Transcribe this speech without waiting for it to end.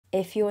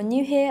If you're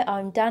new here,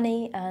 I'm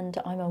Danny and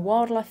I'm a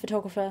wildlife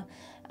photographer,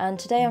 and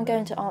today I'm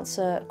going to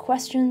answer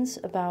questions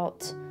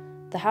about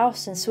the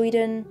house in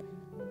Sweden,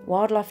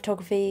 wildlife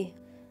photography,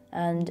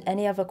 and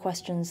any other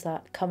questions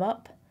that come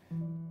up.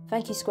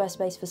 Thank you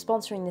Squarespace for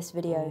sponsoring this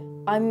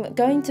video. I'm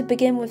going to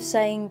begin with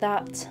saying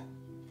that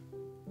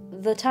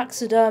the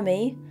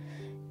taxidermy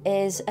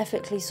is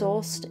ethically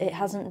sourced. It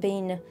hasn't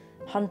been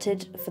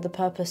hunted for the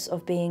purpose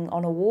of being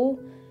on a wall.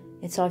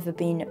 It's either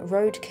been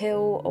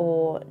roadkill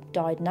or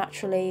died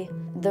naturally.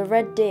 The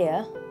red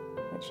deer,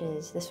 which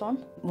is this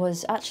one,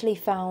 was actually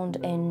found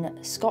in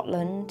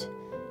Scotland,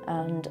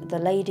 and the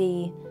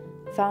lady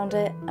found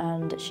it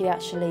and she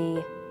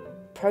actually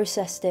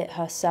processed it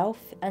herself,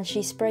 and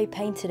she spray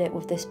painted it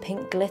with this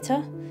pink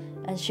glitter,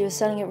 and she was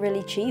selling it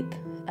really cheap,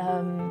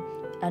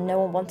 and no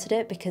one wanted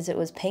it because it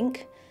was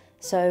pink.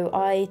 So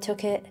I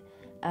took it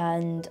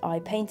and I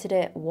painted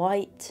it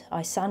white.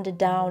 I sanded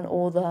down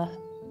all the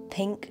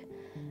pink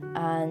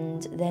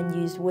and then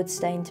used wood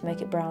stain to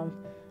make it brown,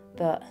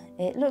 but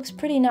it looks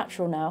pretty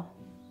natural now.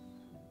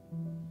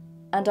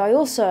 And I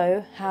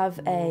also have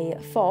a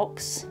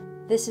fox.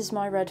 This is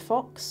my red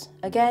fox.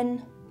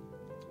 Again,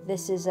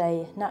 this is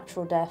a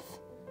natural death.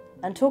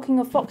 And talking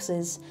of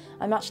foxes,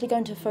 I'm actually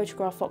going to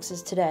photograph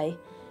foxes today,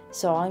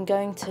 so I'm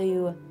going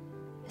to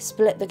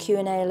split the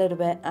Q&A a little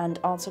bit and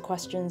answer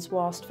questions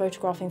whilst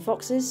photographing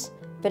foxes.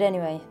 But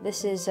anyway,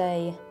 this is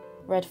a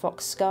red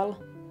fox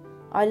skull.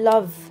 I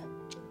love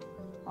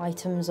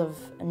items of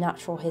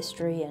natural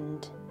history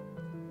and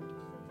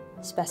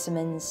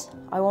specimens.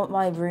 I want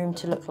my room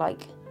to look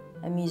like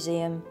a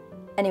museum.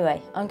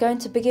 Anyway, I'm going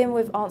to begin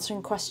with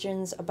answering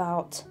questions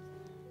about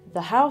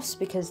the house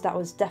because that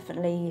was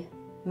definitely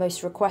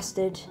most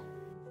requested.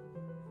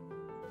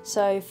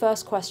 So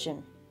first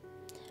question,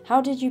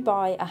 how did you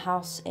buy a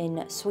house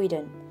in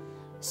Sweden?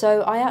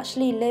 So I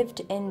actually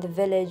lived in the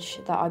village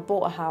that I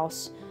bought a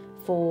house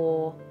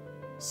for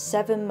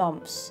 7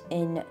 months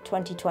in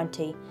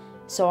 2020.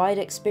 So I'd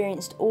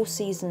experienced all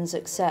seasons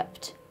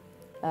except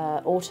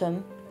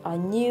autumn. I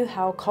knew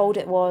how cold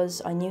it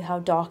was, I knew how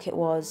dark it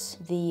was.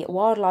 The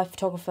wildlife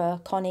photographer,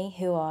 Connie,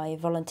 who I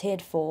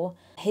volunteered for,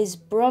 his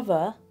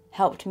brother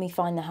helped me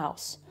find the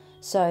house.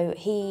 So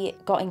he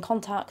got in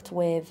contact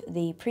with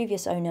the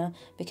previous owner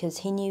because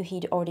he knew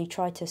he'd already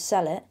tried to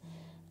sell it,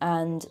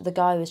 and the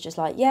guy was just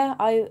like, yeah,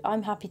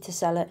 I'm happy to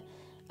sell it,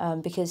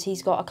 because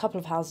he's got a couple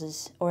of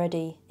houses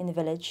already in the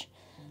village,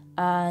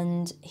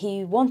 and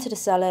he wanted to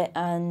sell it.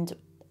 And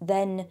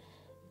then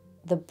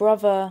the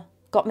brother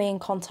got me in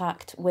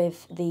contact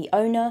with the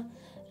owner,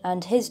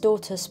 and his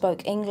daughter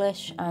spoke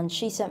English, and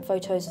she sent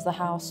photos of the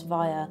house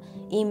via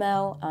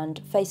email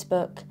and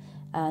Facebook,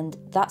 and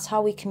that's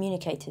how we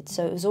communicated.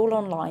 So it was all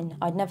online.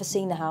 I'd never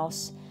seen the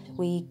house.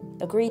 We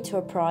agreed to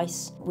a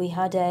price. We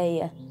had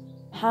a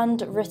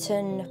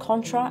handwritten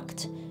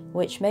contract,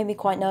 which made me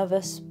quite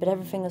nervous, but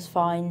everything was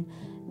fine.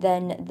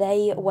 Then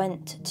they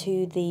went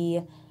to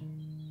the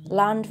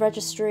land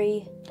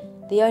registry.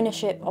 The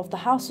ownership of the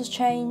house was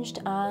changed,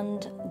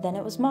 and then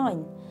it was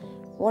mine.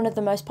 One of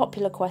the most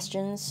popular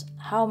questions,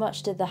 how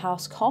much did the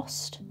house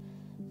cost?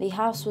 The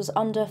house was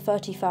under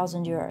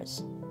 30,000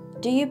 euros.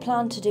 Do you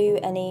plan to do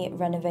any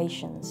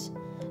renovations?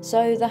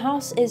 So the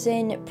house is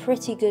in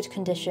pretty good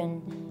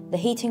condition. The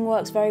heating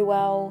works very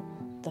well,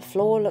 the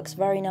floor looks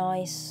very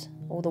nice,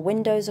 all the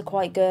windows are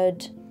quite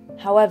good.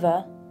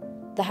 However,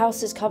 the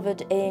house is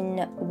covered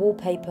in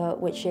wallpaper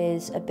which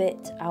is a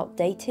bit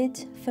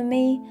outdated for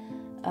me,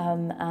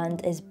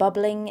 and is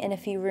bubbling in a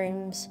few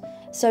rooms.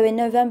 So in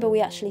November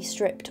we actually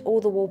stripped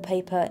all the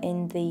wallpaper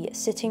in the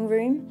sitting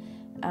room,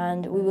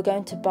 and we were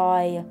going to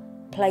buy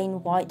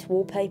plain white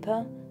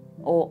wallpaper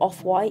or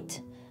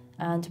off-white,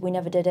 and we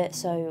never did it,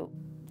 so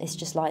it's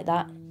just like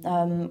that.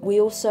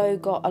 We also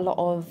got a lot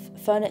of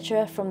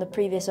furniture from the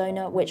previous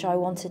owner which I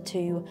wanted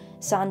to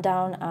sand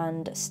down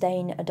and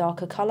stain a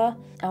darker colour,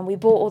 and we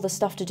bought all the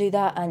stuff to do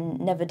that and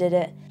never did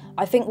it.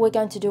 I think we're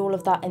going to do all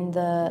of that in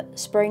the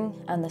spring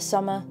and the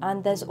summer.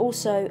 And there's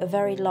also a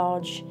very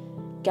large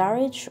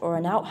garage or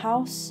an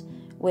outhouse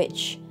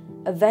which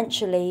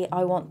eventually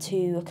I want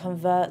to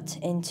convert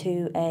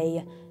into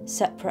a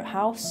separate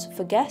house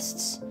for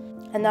guests.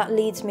 And that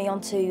leads me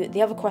on to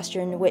the other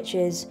question, which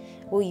is,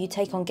 will you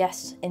take on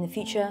guests in the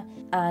future?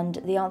 And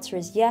the answer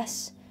is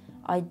yes.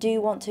 I do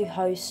want to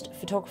host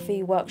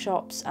photography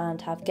workshops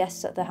and have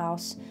guests at the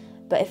house,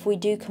 but if we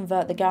do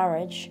convert the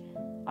garage,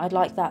 I'd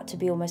like that to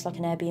be almost like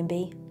an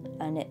Airbnb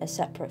and a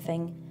separate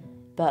thing,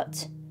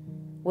 but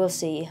we'll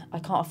see. I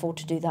can't afford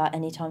to do that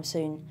anytime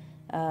soon,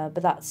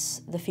 but that's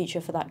the future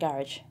for that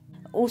garage.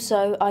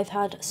 Also, I've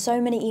had so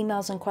many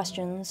emails and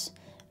questions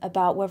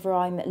about whether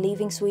I'm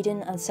leaving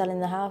Sweden and selling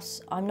the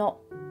house. I'm not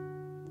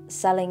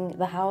selling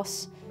the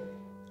house.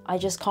 I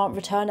just can't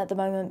return at the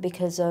moment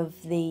because of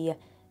the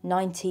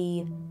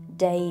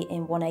 90-day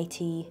in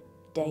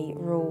 180-day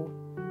rule,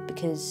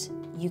 because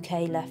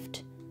UK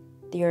left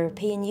the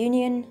European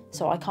Union,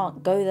 so I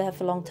can't go there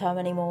for long term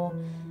anymore.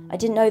 I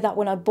didn't know that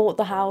when I bought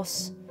the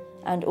house,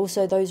 and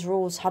also those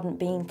rules hadn't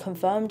been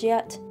confirmed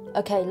yet.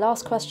 Okay,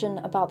 last question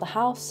about the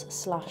house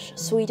 /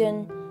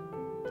 Sweden.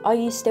 are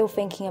you still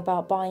thinking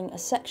about buying a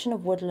section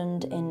of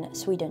woodland in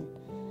Sweden?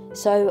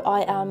 So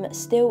I am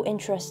still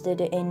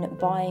interested in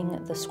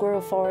buying the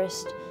squirrel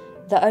forest.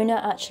 The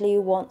owner actually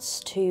wants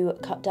to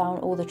cut down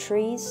all the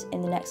trees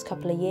in the next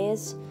couple of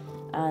years,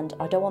 and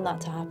I don't want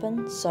that to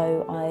happen,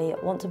 so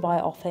I want to buy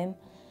it off him.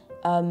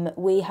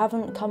 We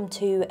haven't come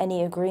to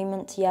any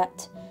agreement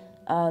yet,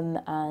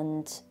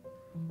 and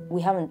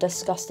we haven't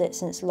discussed it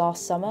since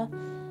last summer,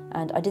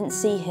 and I didn't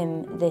see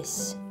him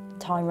this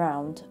time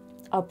round.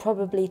 I'll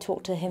probably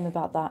talk to him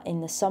about that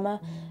in the summer,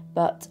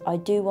 but I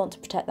do want to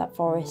protect that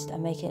forest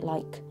and make it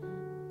like,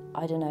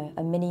 I don't know,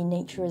 a mini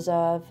nature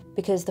reserve,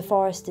 because the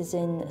forest is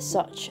in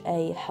such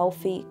a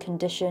healthy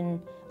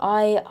condition.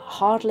 I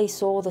hardly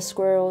saw the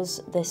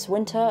squirrels this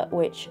winter,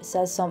 which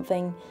says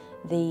something.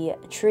 The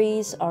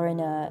trees are in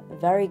a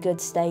very good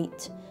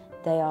state.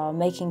 They are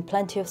making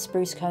plenty of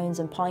spruce cones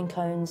and pine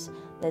cones.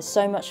 There's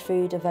so much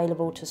food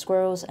available to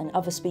squirrels and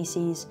other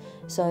species,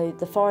 so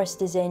the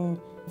forest is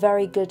in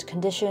very good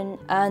condition,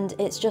 and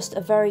it's just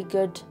a very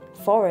good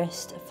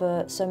forest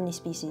for so many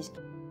species.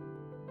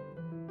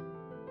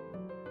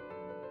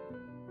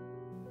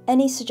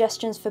 Any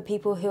suggestions for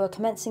people who are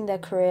commencing their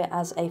career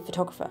as a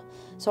photographer?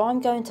 So I'm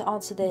going to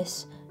answer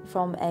this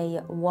from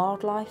a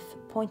wildlife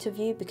point of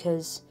view,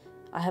 because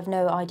I have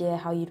no idea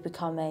how you'd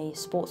become a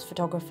sports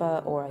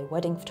photographer or a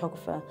wedding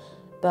photographer,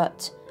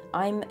 but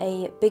I'm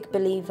a big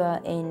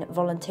believer in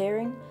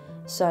volunteering.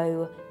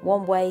 So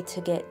one way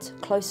to get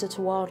closer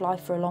to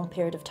wildlife for a long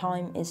period of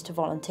time is to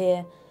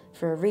volunteer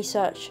for a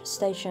research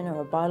station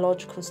or a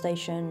biological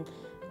station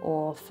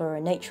or for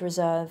a nature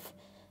reserve.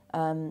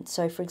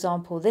 So for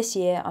example, this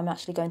year I'm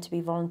actually going to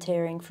be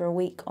volunteering for a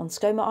week on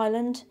Skomer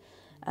Island,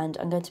 and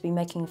I'm going to be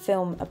making a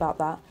film about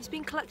that. He's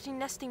been collecting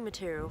nesting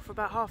material for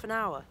about half an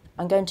hour.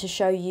 I'm going to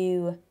show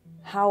you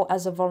how,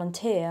 as a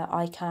volunteer,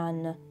 I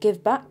can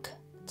give back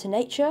to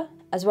nature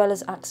as well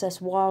as access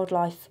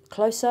wildlife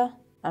closer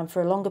and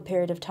for a longer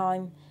period of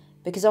time,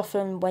 because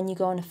often when you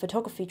go on a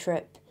photography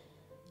trip,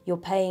 you're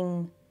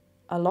paying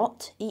a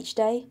lot each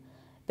day,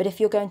 but if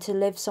you're going to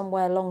live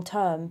somewhere long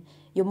term,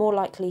 you're more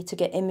likely to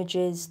get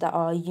images that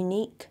are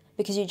unique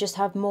because you just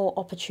have more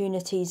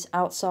opportunities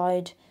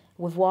outside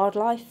with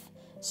wildlife.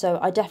 So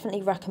I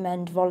definitely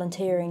recommend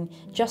volunteering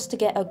just to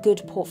get a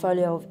good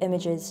portfolio of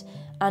images,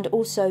 and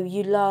also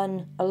you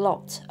learn a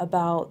lot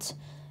about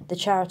the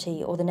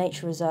charity or the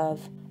nature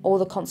reserve or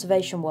the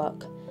conservation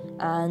work,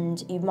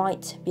 and you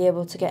might be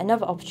able to get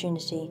another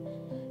opportunity.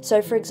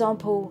 So for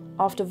example,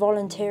 after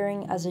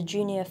volunteering as a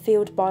junior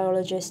field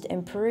biologist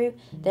in Peru,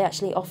 they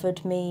actually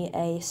offered me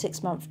a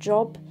 6-month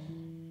job,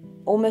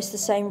 almost the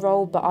same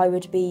role, but I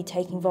would be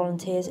taking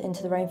volunteers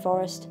into the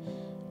rainforest,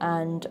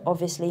 and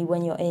obviously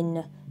when you're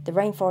in the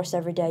rainforest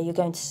every day, you're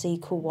going to see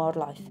cool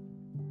wildlife.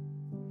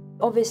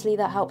 Obviously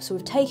that helps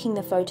with taking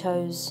the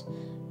photos,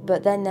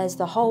 but then there's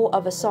the whole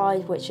other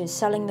side, which is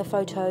selling the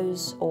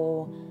photos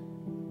or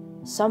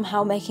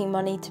somehow making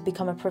money to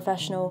become a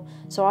professional.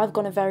 So I've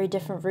gone a very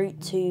different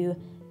route to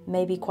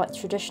maybe quite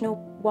traditional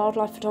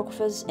wildlife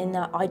photographers, in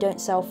that I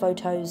don't sell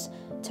photos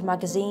to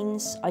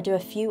magazines. I do a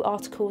few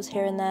articles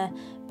here and there,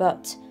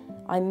 but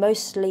I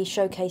mostly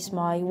showcase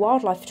my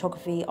wildlife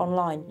photography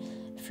online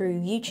through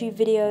YouTube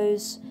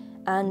videos,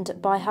 and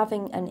by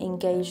having an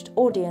engaged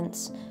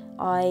audience,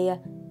 I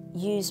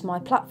use my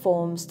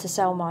platforms to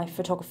sell my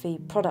photography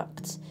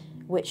products,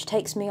 which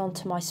takes me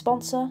onto my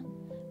sponsor,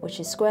 which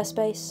is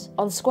Squarespace.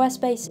 On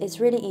Squarespace, it's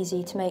really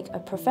easy to make a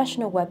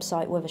professional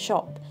website with a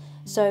shop.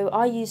 So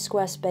I use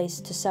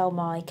Squarespace to sell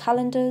my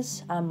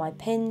calendars and my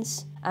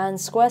pins, and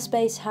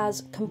Squarespace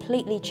has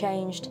completely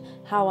changed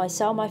how I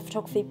sell my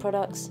photography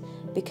products,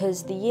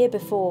 because the year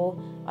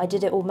before I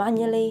did it all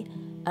manually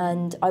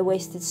and I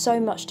wasted so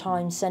much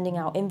time sending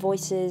out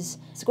invoices.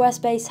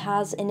 Squarespace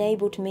has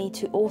enabled me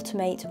to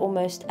automate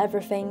almost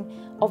everything.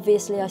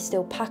 Obviously I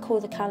still pack all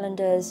the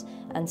calendars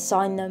and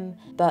sign them,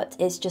 but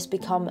it's just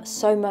become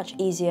so much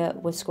easier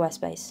with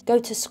Squarespace. Go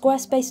to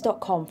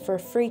squarespace.com for a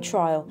free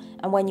trial,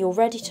 and when you're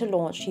ready to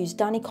launch, use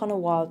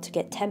daniconnorwild to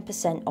get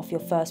 10% off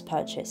your first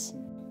purchase.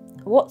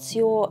 What's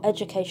your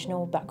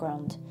educational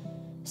background?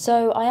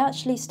 So I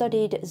actually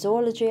studied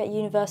zoology at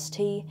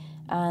university,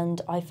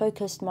 and I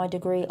focused my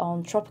degree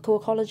on tropical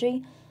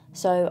ecology.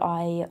 So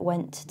I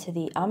went to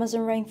the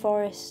Amazon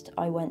rainforest,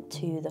 I went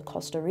to the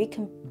Costa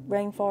Rican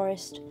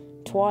rainforest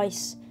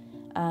twice,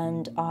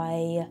 and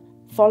I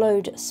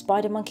followed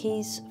spider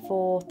monkeys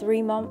for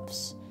 3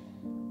 months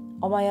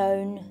on my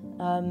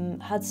own.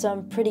 Had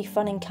some pretty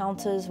fun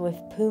encounters with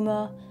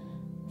puma,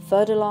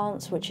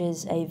 fer-de-lance, which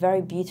is a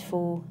very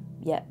beautiful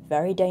yet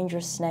very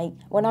dangerous snake.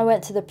 When I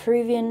went to the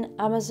Peruvian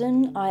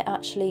Amazon, I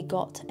actually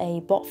got a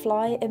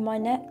botfly in my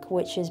neck,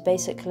 which is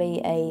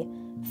basically a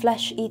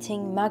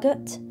flesh-eating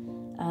maggot,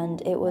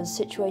 and it was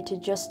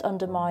situated just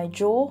under my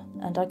jaw,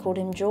 and I called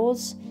him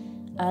Jaws.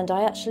 And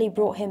I actually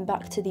brought him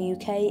back to the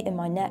UK in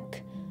my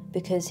neck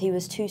because he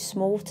was too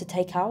small to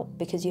take out,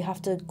 because you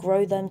have to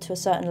grow them to a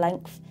certain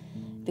length,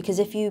 because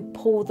if you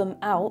pull them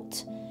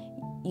out,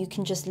 you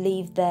can just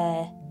leave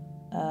their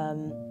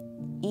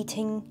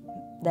eating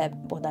their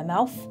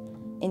mouth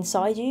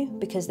inside you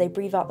because they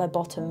breathe out their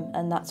bottom,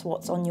 and that's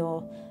what's on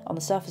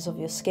the surface of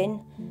your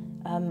skin.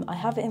 I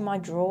have it in my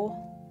drawer.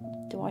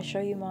 Do I show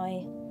you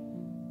my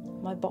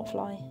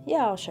botfly?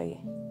 Yeah, I'll show you.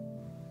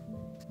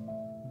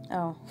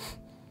 Oh,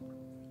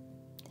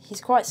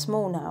 he's quite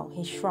small now.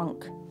 He's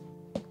shrunk.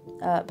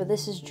 But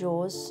this is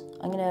Jaws.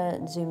 I'm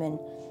gonna zoom in.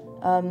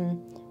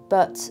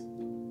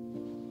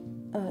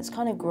 It's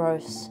kind of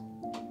gross.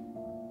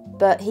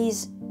 But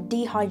he's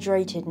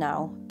dehydrated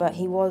now, but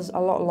he was a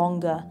lot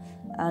longer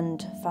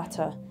and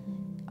fatter.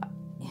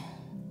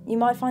 You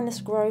might find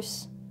this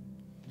gross.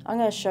 I'm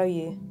going to show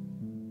you.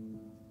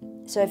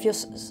 So if you're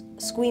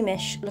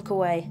squeamish, look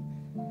away.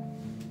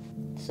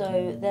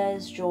 So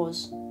there's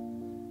Jaws.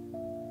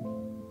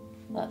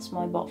 That's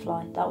my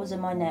botfly. That was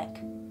in my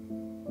neck.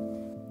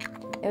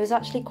 It was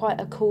actually quite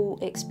a cool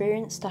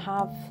experience to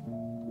have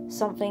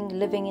something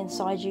living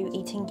inside you,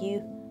 eating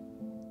you.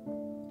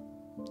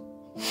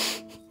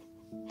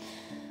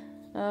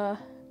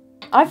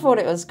 I thought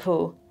it was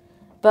cool,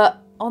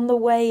 but on the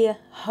way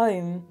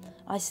home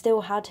I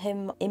still had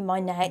him in my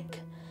neck,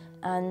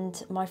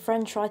 and my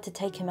friend tried to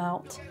take him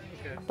out,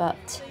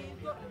 but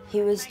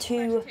he was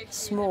too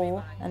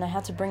small and I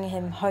had to bring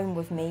him home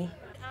with me.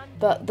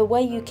 But the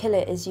way you kill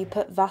it is you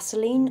put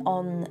Vaseline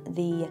on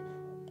the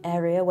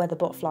area where the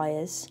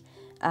botfly is,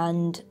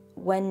 and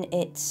when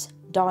it's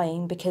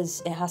dying,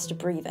 because it has to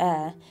breathe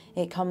air,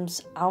 it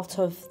comes out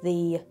of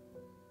the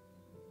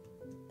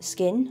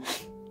skin.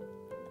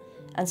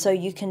 And so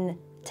you can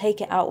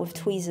take it out with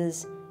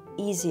tweezers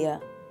easier.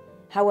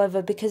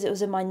 However, because it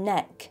was in my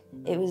neck,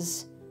 it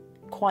was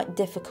quite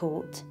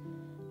difficult.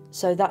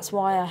 So that's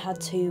why I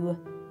had to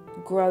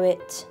grow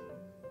it,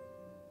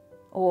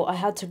 or I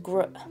had to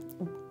grow,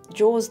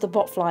 Jaws the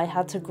botfly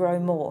had to grow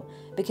more.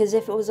 Because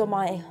if it was on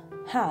my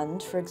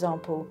hand, for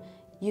example,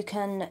 you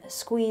can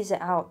squeeze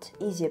it out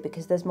easier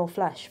because there's more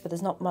flesh, but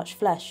there's not much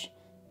flesh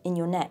in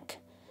your neck.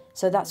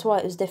 So that's why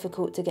it was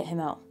difficult to get him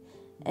out.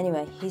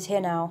 Anyway, he's here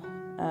now.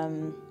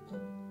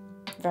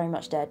 Very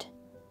much dead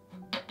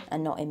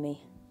and not in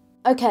me.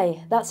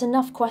 Okay, that's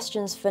enough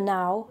questions for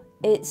now.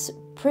 It's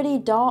pretty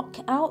dark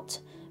out,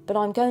 but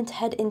I'm going to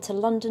head into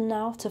London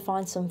now to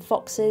find some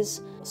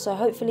foxes, so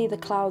hopefully the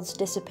clouds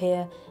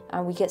disappear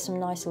and we get some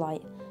nice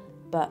light.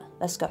 But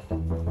let's go.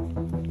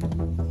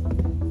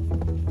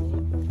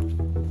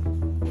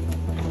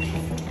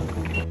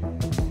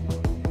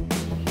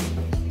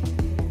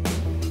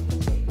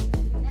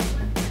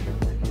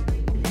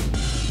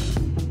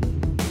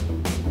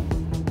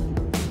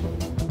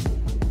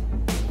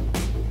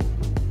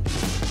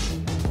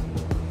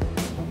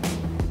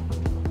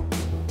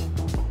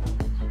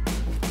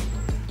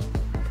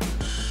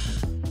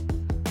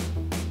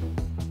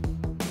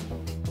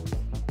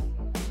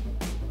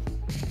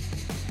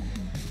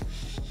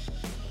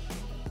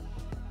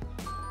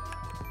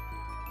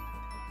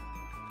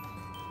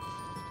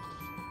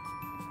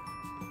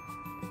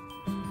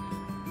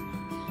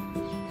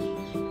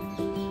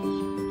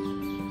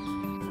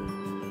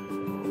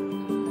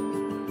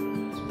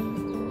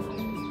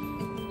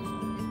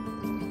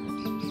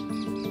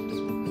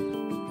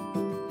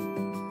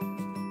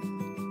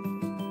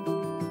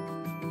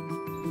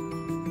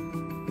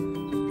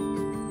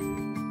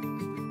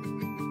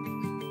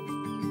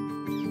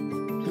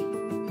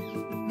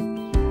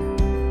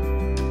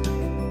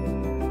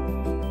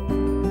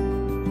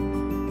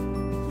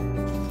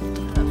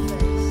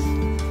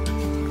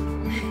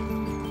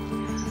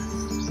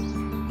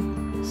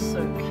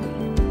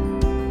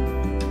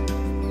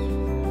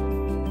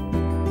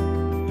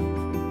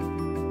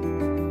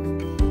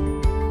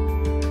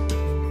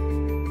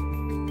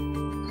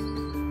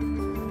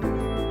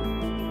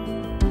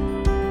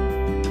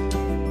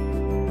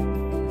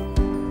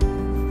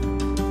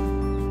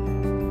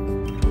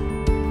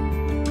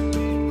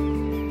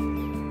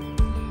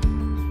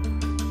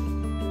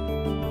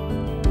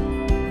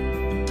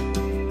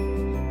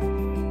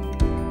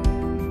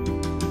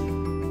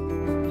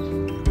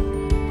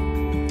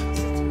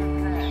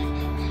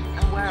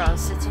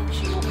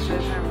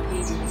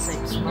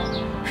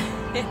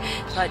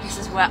 Like, this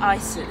is where I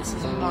sit, this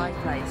is my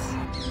place.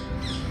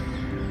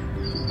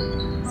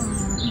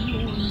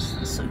 Oh,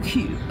 that's so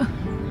cute.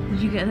 Did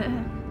you get it?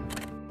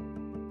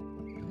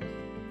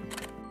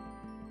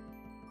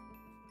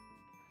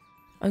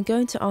 I'm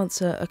going to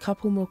answer a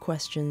couple more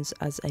questions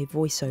as a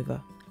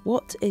voiceover.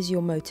 What is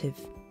your motive?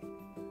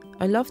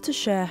 I love to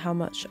share how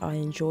much I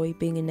enjoy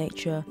being in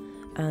nature,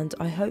 and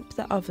I hope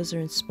that others are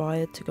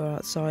inspired to go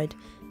outside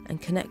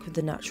and connect with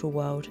the natural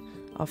world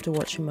after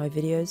watching my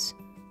videos.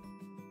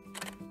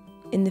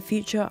 In the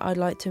future, I'd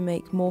like to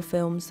make more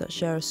films that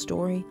share a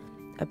story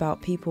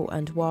about people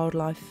and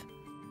wildlife.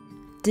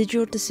 Did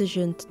your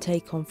decision to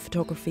take on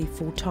photography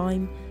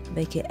full-time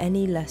make it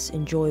any less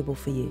enjoyable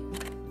for you?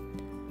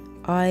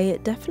 I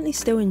definitely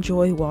still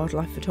enjoy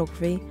wildlife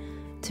photography.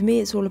 To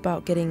me, it's all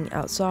about getting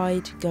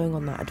outside, going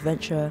on that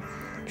adventure,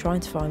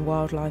 trying to find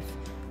wildlife,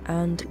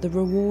 and the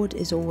reward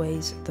is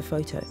always the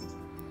photo.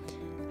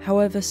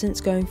 However, since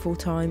going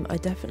full-time, I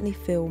definitely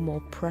feel more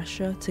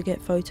pressure to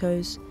get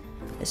photos,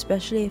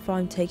 especially if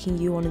I'm taking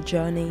you on a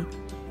journey.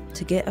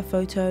 to get a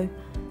photo.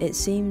 It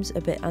seems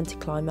a bit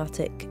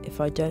anticlimactic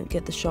if I don't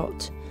get the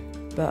shot,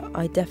 but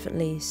I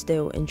definitely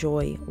still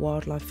enjoy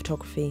wildlife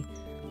photography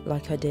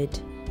like I did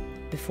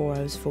before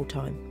I was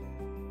full-time.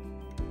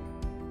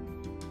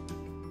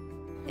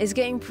 It's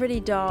getting pretty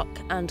dark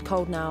and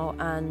cold now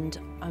and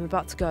I'm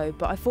about to go,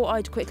 but I thought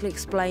I'd quickly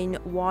explain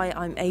why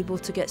I'm able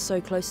to get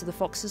so close to the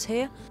foxes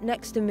here.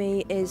 Next to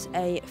me is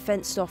a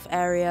fenced off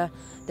area.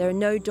 There are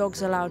no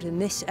dogs allowed in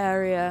this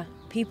area.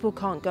 People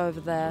can't go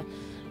over there.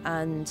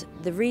 And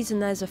the reason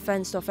there's a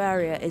fenced off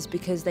area is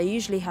because they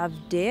usually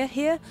have deer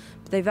here,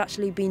 but they've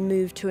actually been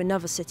moved to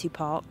another city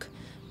park.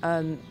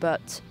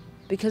 But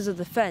because of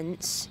the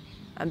fence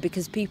and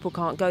because people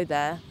can't go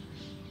there,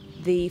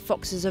 the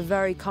foxes are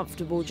very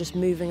comfortable just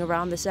moving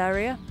around this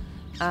area,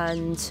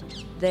 and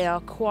they are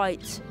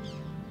quite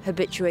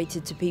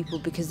habituated to people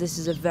because this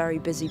is a very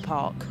busy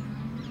park.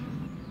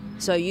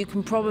 So you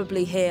can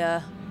probably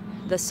hear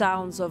the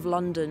sounds of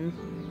London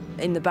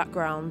in the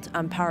background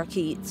and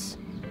parakeets,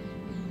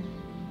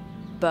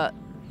 but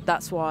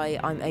that's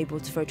why I'm able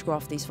to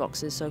photograph these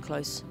foxes so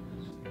close.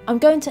 I'm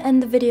going to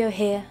end the video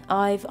here.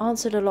 I've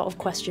answered a lot of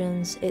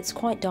questions. It's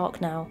quite dark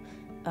now,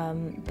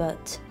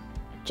 but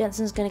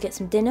Jensen's gonna get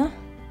some dinner.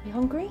 You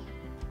hungry?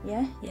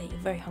 Yeah, you're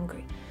very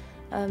hungry.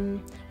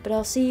 But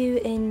I'll see you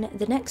in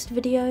the next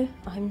video.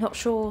 I'm not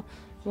sure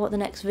what the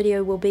next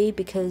video will be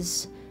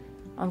because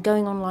I'm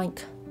going on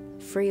like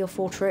 3 or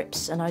 4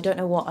 trips and I don't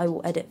know what I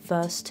will edit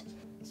first.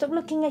 Stop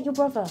looking at your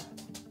brother.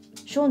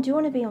 Sean, do you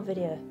want to be on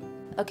video?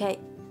 Okay,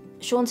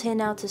 Sean's here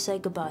now to say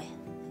goodbye.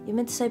 You're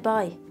meant to say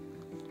bye.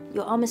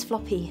 Your arm is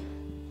floppy.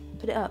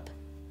 Put it up.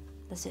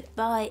 That's it.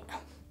 Bye.